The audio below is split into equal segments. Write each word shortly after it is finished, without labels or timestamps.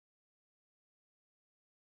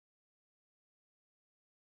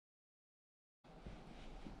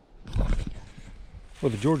For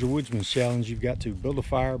the Georgia Woodsman's Challenge, you've got to build a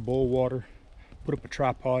fire, boil water, put up a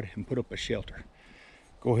tripod, and put up a shelter.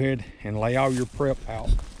 Go ahead and lay all your prep out.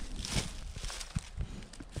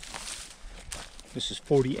 This is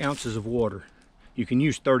 40 ounces of water. You can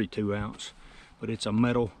use 32 ounce, but it's a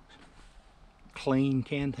metal clean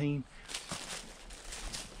canteen.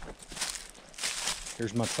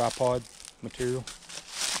 Here's my tripod material,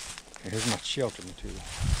 and here's my shelter material.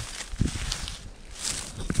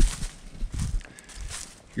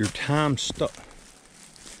 Your time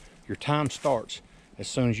starts as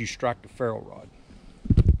soon as you strike the ferrule rod.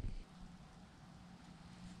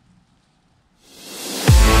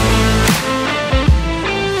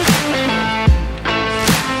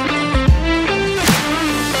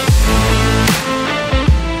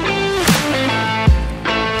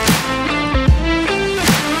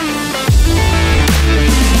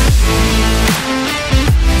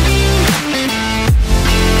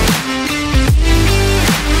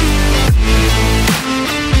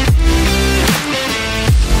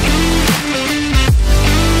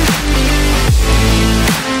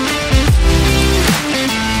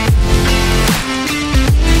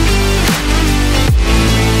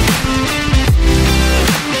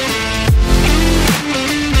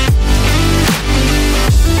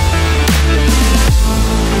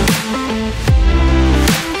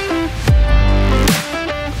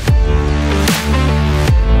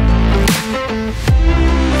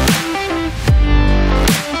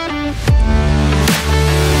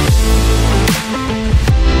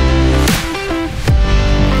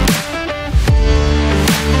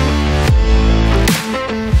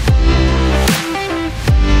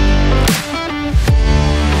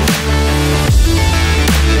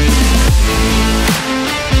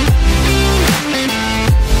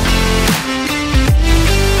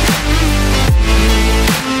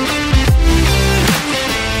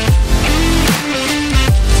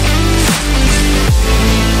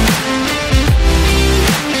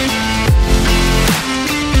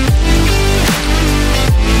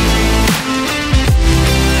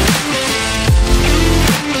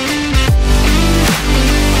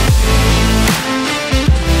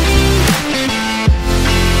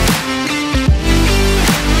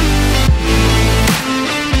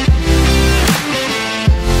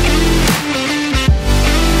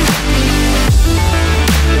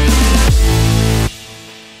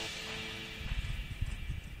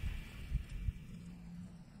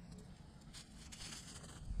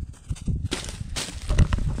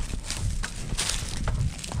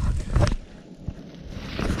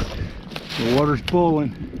 The water's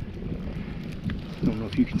boiling. I don't know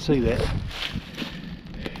if you can see that.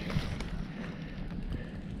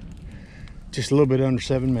 Just a little bit under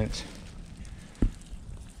 7 minutes.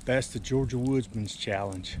 That's the Georgia Woodsman's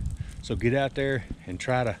Challenge. So get out there and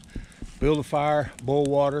try to build a fire, boil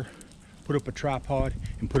water, put up a tripod,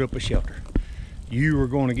 and put up a shelter. You are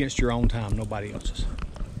going against your own time, nobody else's.